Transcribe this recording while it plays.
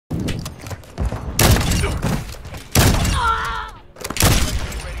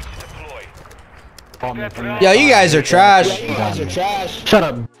caught me from Yo, you guys are trash. Shut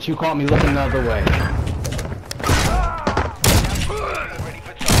up, bitch. You caught me looking the other way.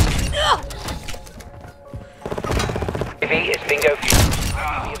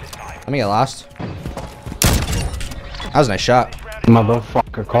 Let me get lost. That was a nice shot.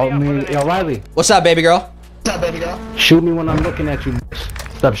 Motherfucker called me. Yo, Riley. What's up, baby girl? Shoot me when I'm looking at you,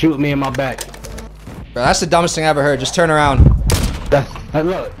 bitch. Stop shooting me in my back. Bro, that's the dumbest thing I ever heard. Just turn around. Hey,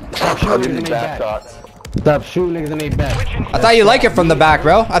 look. Stop shooting niggas in their back. Stop shooting niggas in their back. I thought you like it from the back,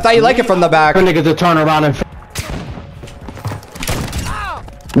 bro. I thought you like it from the back. Niggas to turn around and.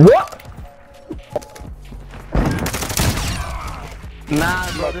 What?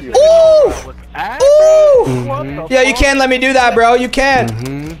 Nah, bro. This Ooh! Ooh! Yeah, you can't let me do that, bro. You can't.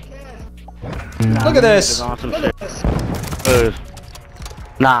 Look at this.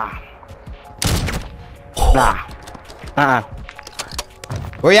 Nah.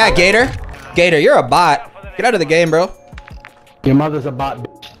 Where you at, Gator? Gator, you're a bot. Get out of the game, bro. Your mother's a bot,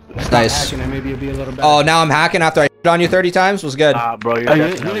 bitch. Stop Nice. hacking and maybe you'll be a little better. Oh, now I'm hacking after I shit on you 30 times? Was good. Bro, you're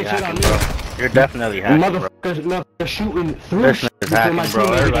definitely hacking, bro. You're definitely hacking, bro. Motherfuckers shooting through This nigga's hacking,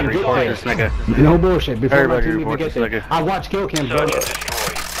 bro. Everybody report this nigga. No bullshit. Before my Everybody team report even this get there. nigga. I watch kill cams, bro.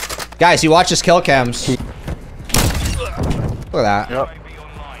 Guys, you watch his kill cams. Look at that. Yep.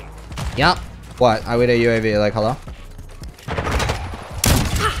 Yep. What? I wait a UAV, like, hello?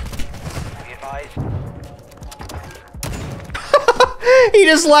 He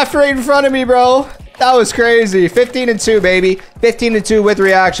just left right in front of me, bro. That was crazy. 15-2, baby. 15-2 with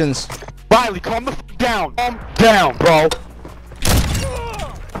reactions. Riley, calm the f down. Calm down, bro.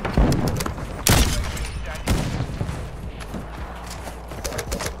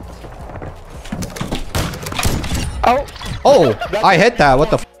 Oh, I hit that. What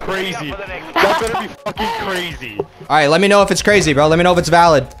the f? Crazy. That better be fucking crazy. Alright, let me know if it's crazy, bro. Let me know if it's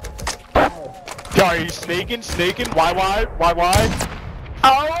valid. Yo, are you snaking? Why? Oh!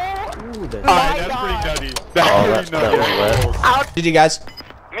 Alright, that's pretty nutty. That's pretty nutty. GG, guys.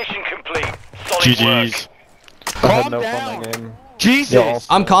 Mission complete. Solid GG's. Calm down. Jesus.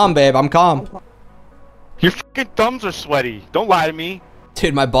 I'm calm, babe. I'm calm. Your fucking thumbs are sweaty. Don't lie to me.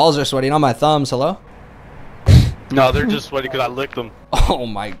 Dude, my balls are sweating on my thumbs. Hello? No, they're just sweaty because I licked them. Oh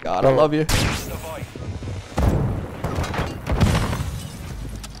my god, I love you.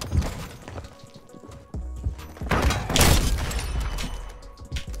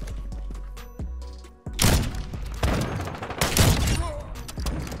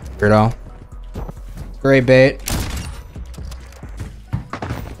 Weirdo. Great bait.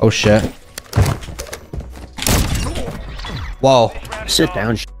 Oh shit. Whoa. Sit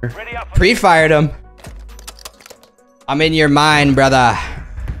down, Pre-fired him. I'm in your mind, brother.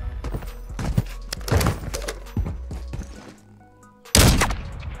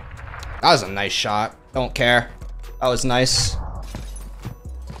 That was a nice shot. Don't care. That was nice.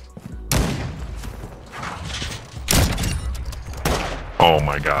 Oh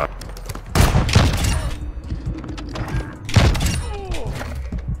my god.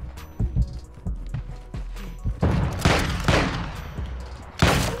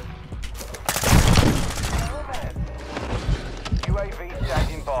 UAV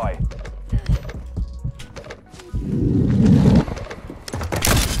standing by.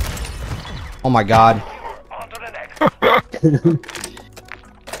 Oh my god. On to the next.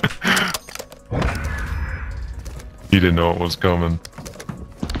 He didn't know it was coming.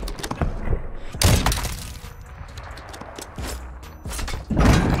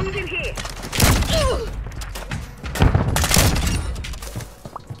 Moving here.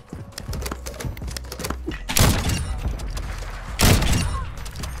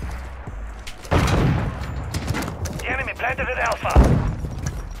 The enemy planted at Alpha.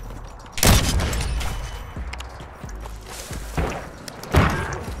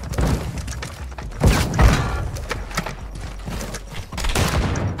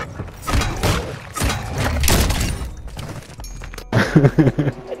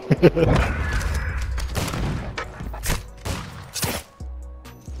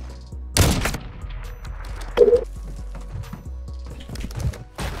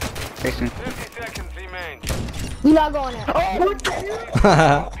 Jason. 50 seconds remain. You're not going out.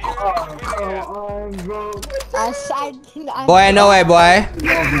 Boy, no way, boy.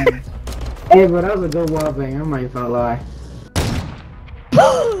 Hey, but that was a good wall bang. I might not lie.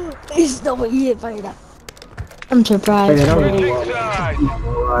 It's no way you hit fire that. I'm surprised. Hey, that was a Bro, good wall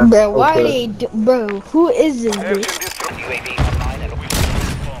bang. bro why are they bro, who is this bitch?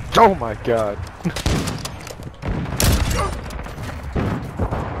 Oh my god.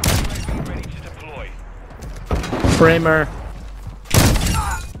 Ready to deploy. Framer.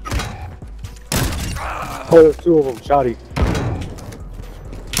 Oh, there's two of them. Shotty.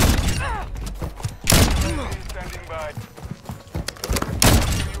 Standing by.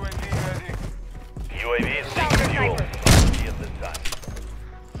 UAV ready. UAV is taking fuel. In the sun.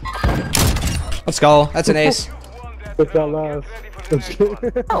 Let's go. That's an ace. Put that last.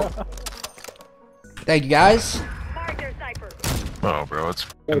 Thank you, guys. Oh, bro, it's Hey,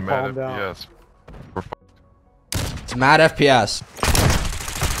 fucking mad calm down. FPS. We're It's mad FPS.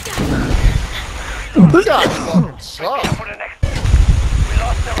 For the next. We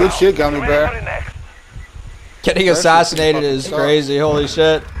lost the Good shit, Gummy round. Bear. Ready for the next. Getting assassinated is crazy. Holy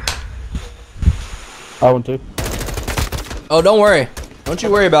shit. I want to. Oh, don't worry. Don't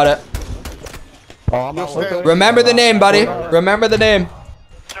you worry about it. Oh, I'm not looking. Remember the name, buddy. Remember the name.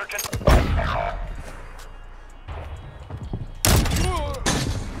 Searching.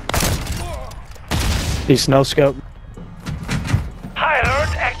 He's no scope. High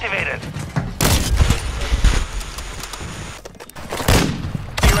alert activated.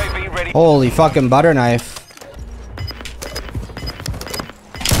 UAV ready. Holy fucking butter knife.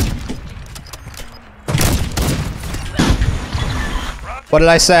 What did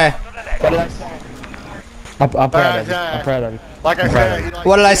I say? I'm proud of you. I'm proud of you. Like I said, you know,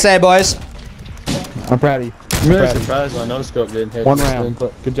 What did I say, boys? I'm proud of you. I'm really Proud of you. surprised my no scope didn't hit. One this round.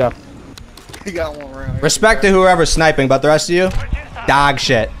 thing. Good job. he got one round. Respect to whoever's sniping, but the rest of you, dog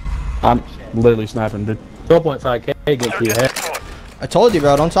shit. I'm literally sniping, dude. 12.5k get to your head. I told you,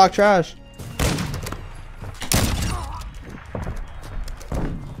 bro. Don't talk trash.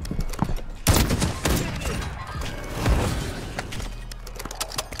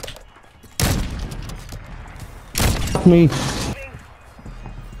 Me.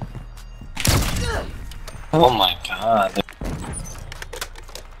 Oh my god.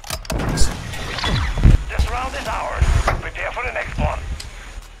 This round is ours. Prepare for the next one.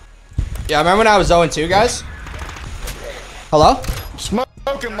 Yeah, remember when I was 0-2, guys? Hello?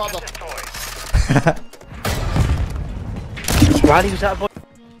 Smoking mother. Why do you that boy?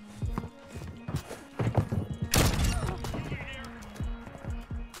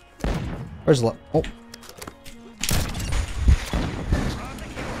 Where's the... Oh.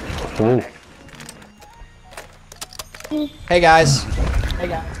 Oh. Hey, guys.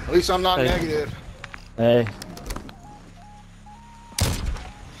 At least I'm not negative. Hey.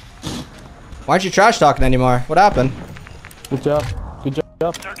 Why aren't you trash talking anymore? What happened? Good job. Good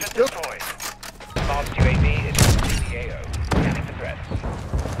job. Search and destroy. Bombs UAV is CAO. Scanning the threat.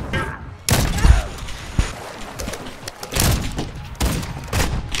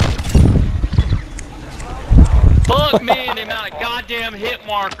 Fuck me and the amount of goddamn hit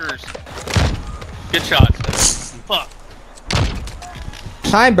markers. Good shots. Fuck.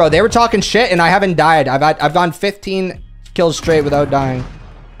 Time, bro. They were talking shit, and I haven't died. I've gone 15 kills straight without dying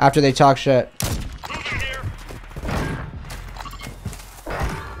after they talk shit.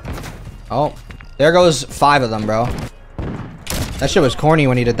 Oh, there goes 5 of them, bro. That shit was corny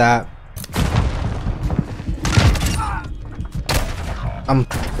when he did that.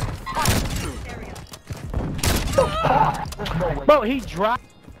 Bro, he dropped.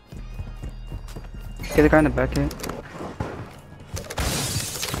 Get the guy in the back here.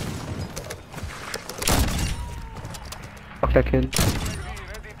 Fuck that kid.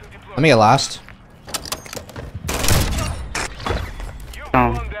 Let me get last. You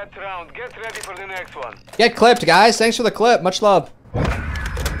Oh. won that round. Get ready for the next one. Get clipped, guys. Thanks for the clip. Much love.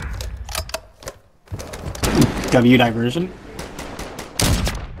 W diversion.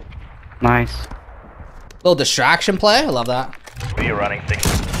 Nice. Little distraction play. I love that. We are running 6.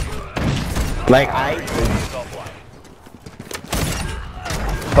 Like I.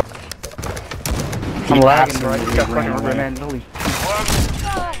 I'm lagging, bro. I just got fucking rubber man. Holy.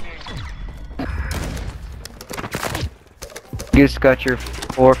 You just got your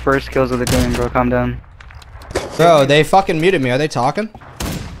 4 first kills of the game, bro. Calm down. Bro, they fucking muted me. Are they talking?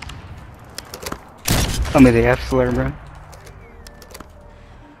 Tell me the F slur, bro.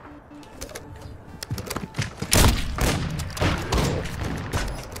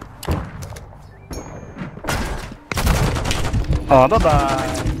 Oh,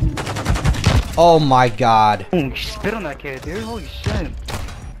 bye-bye. Oh my god. Oh, spit on that kid, dude. Holy shit.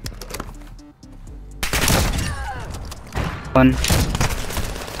 One.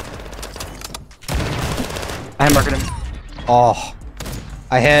 I am marking him. Oh.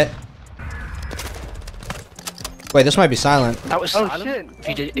 I hit. Wait, this might be silent. That was Oh silent.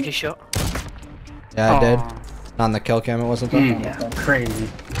 shit. If you shot. Yeah, I did. Aw. Not on the kill cam, it wasn't though. Yeah. Crazy.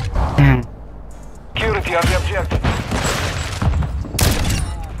 Damn. Security on the objective.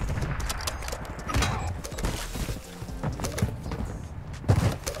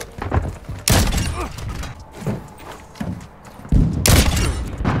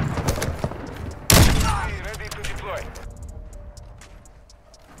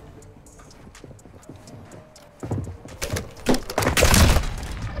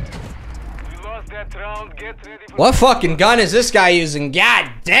 What fucking gun is this guy using?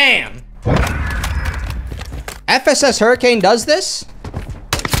 God damn. FSS Hurricane does this?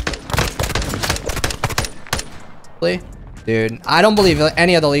 Dude, I don't believe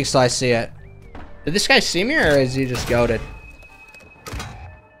any of the leaks till I see it. Did this guy see me or is he just goated?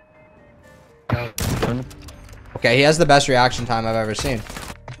 Okay, he has the best reaction time I've ever seen.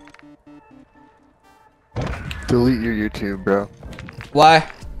 Delete your YouTube, bro. Why?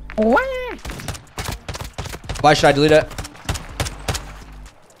 Why should I delete it?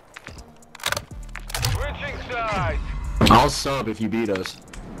 Switching sides. I'll sub if you beat us.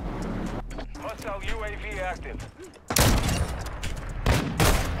 Hostile UAV active.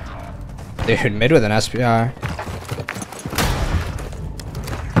 Dude, mid with an SPR.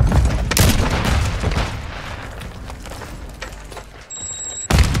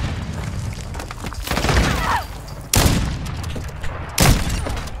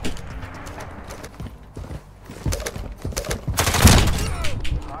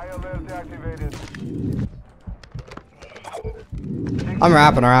 I'm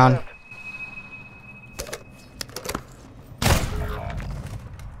wrapping around.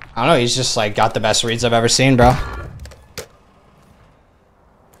 I don't know, he's just like got the best reads I've ever seen, bro.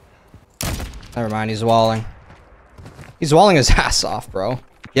 Never mind, he's walling. He's walling his ass off, bro.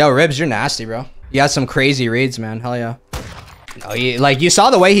 Yo, Ribs, you're nasty, bro. You got some crazy reads, man. Hell yeah. No, like, you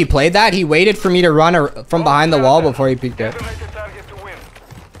saw the way he played that? He waited for me to run from behind the wall before he peeked it.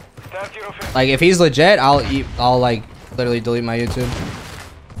 Like, if he's legit, I'll like, literally delete my YouTube.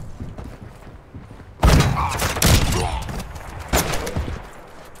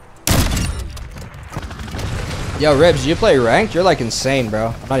 Yo, Ribs, you play ranked? You're like insane, bro.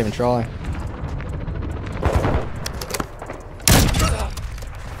 I'm not even trolling.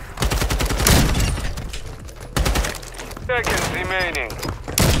 Seconds remaining.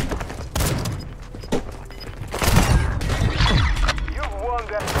 You've won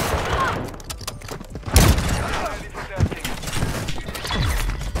that.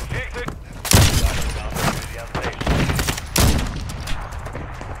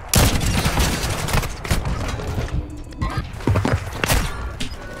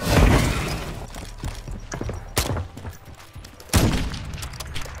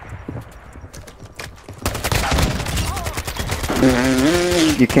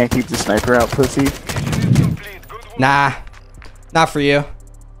 You can't keep the sniper out, pussy. Nah. Not for you.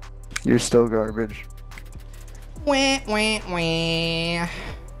 You're still garbage. Wah, wah, wah.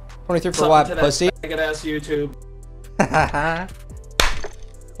 23 for what, pussy? Ass YouTube.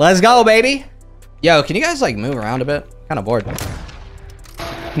 Let's go, baby. Yo, can you guys like move around a bit? Kind of bored.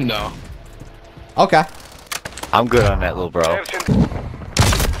 No. Okay. I'm good on that, little bro.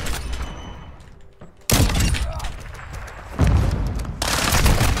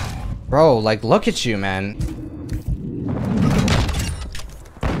 Bro, like, look at you, man.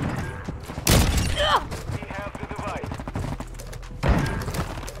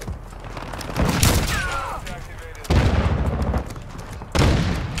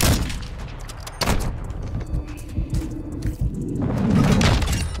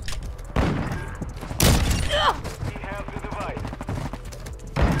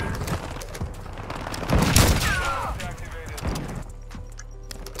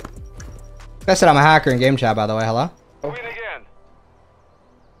 I said I'm a hacker in game chat, by the way. Hello?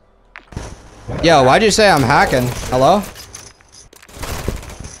 Yo, why'd you say I'm hacking? Hello?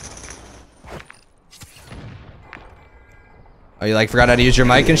 Oh, you like forgot how to use your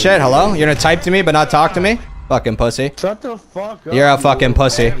mic and shit? Hello? You're gonna type to me but not talk to me? Fucking pussy. Shut the fuck up. You're a fucking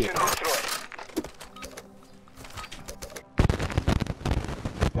pussy.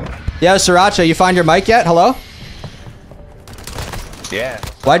 Yo, Sriracha, you find your mic yet? Hello? Yeah.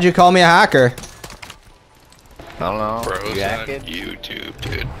 Why'd you call me a hacker? I don't know. Bros You on hacking? YouTube,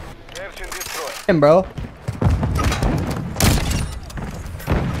 dude. Him, bro.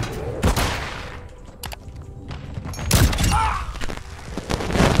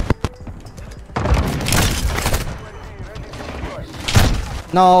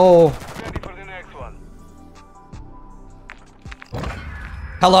 No.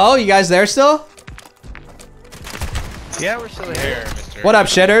 Hello? You guys there still? Yeah, we're still here. Mr. What up,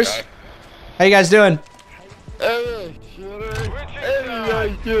 shitters? How you guys doing? Hey, shitters. Hey, you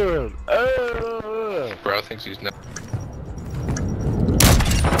guys doing? Bro thinks he's not.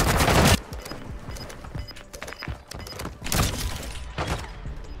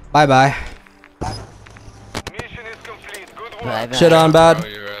 Bye-bye. Mission is complete. Good work. Shit on bad. Bro,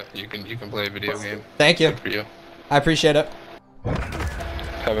 you can play a video game. Thank you. Good for you. I appreciate it.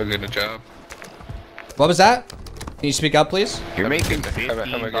 Have a good job. What was that? Can you speak up, please? You're making Have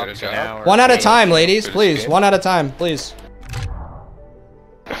I got a $15 an job? hour. One at a time, ladies, Good please. escape. One at a time, please.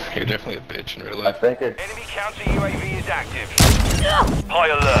 You're definitely a bitch in real life. Enemy counter UAV is active. High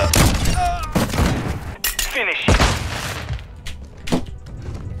alert. Finish it.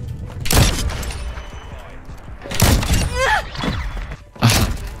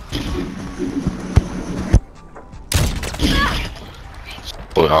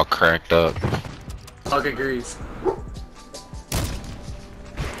 Boy, all cracked up.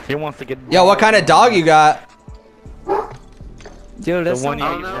 He wants to get. Yo, what kind of dog you got? Dude, that The one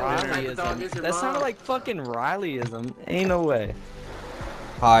sounded you like ate Rileyism. That sounded like fucking Rileyism. Ain't no way.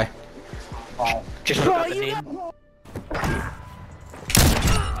 Hi. Just look up the name.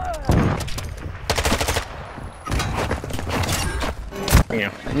 Yeah.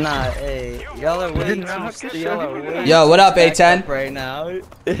 Nah, hey, y'all are way too. Y'all are way Yo, what up, stacked A10? up right now. You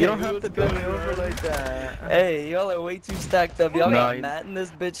don't have to go over like that. Hey, y'all are way too stacked up. Y'all No, got you- Matt in this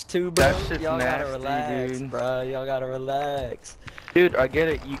bitch too, bro. That shit's Y'all gotta nasty, relax, dude. bro. Y'all gotta relax. Dude, I get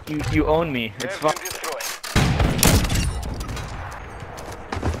it. You own me. It's fine.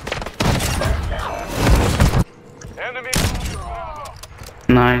 Enemy.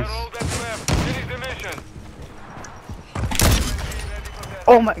 Nice. Finish the mission.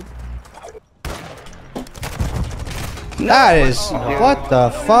 Oh my. That is. What the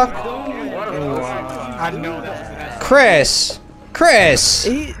fuck? I know that. Chris! Chris!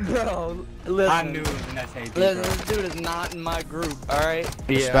 Bro, listen. I knew it was an SAT. Listen, this dude is not in my group, alright?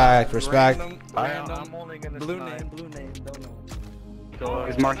 Respect, respect. Random, I'm only gonna blue snipe. name, don't know.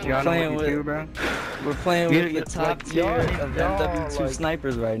 Is Marciano Playing with you with- too, bro? We're playing You- with the it's top like, tier of y'all, MW2 like-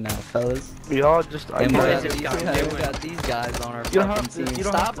 snipers right now, fellas. We all just. And we guys got, just we got these guys on our You don't fucking have to- team. you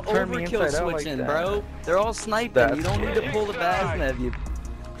don't Stop have to turn me overkill inside out like switching, that. bro. They're all sniping. That's You don't need to pull the Baznev, you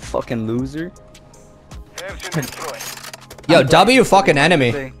fucking loser. Yo, W fucking enemy.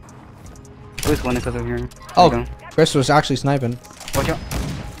 At least one because of here. Oh, There you Chris was actually sniping. go. Watch out.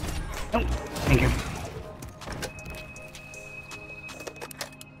 Oh, thank you.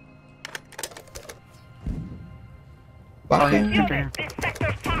 Oh, yeah, right here.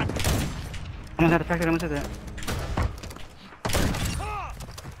 Almost had affected, almost had that.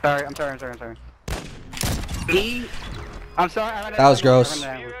 Sorry, I'm sorry. I'm sorry. That was gross.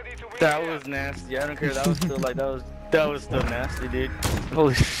 That was nasty. I don't care. That was still like that was still nasty, dude.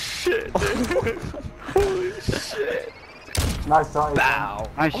 Holy shit. Holy shit. Nice shot. Bow.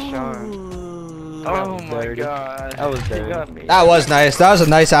 Nice shot. Oh my god. That was He dirty. got me. That was nice. That was a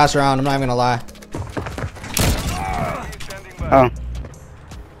nice ass round. I'm not even gonna lie. Oh.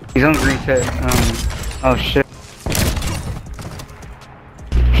 He's on green pit. Oh shit.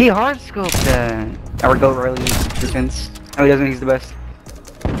 He hard scoped that. Our go early defense. No, he doesn't. He's the best.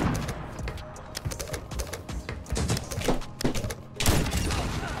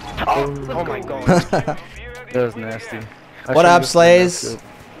 Oh my god. That was nasty. What up, Slays?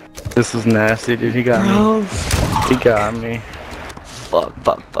 This is nasty, dude. He got me. He got me. Fuck.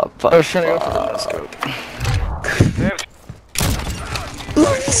 I was trying to go for the scope.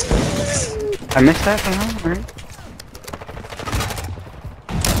 I missed that somehow, right?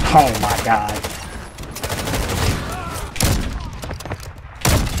 Oh my god.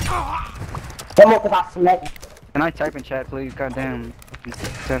 Can I type in chat, please? Goddamn.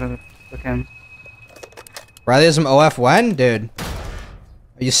 Instead of look him. Rileyism OF when? Dude.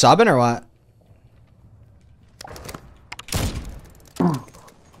 Are you subbing or what?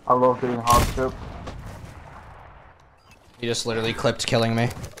 I love getting hard scope. You just literally clipped killing me.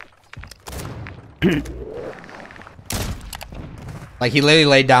 Like he literally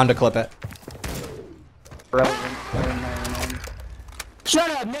laid down to clip it. Shut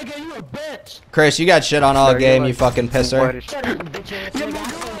up, nigga, you a bitch! Chris, you got shit on all Sorry, game, you're you fucking pisser. White as shit.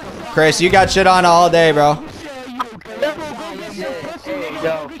 Chris, you got shit on all day, bro. Yo,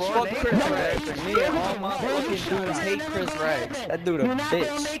 fuck Chris Rex. Me and all my fucking dudes hate Chris Rex. That dude a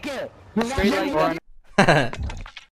bitch. Straight like that.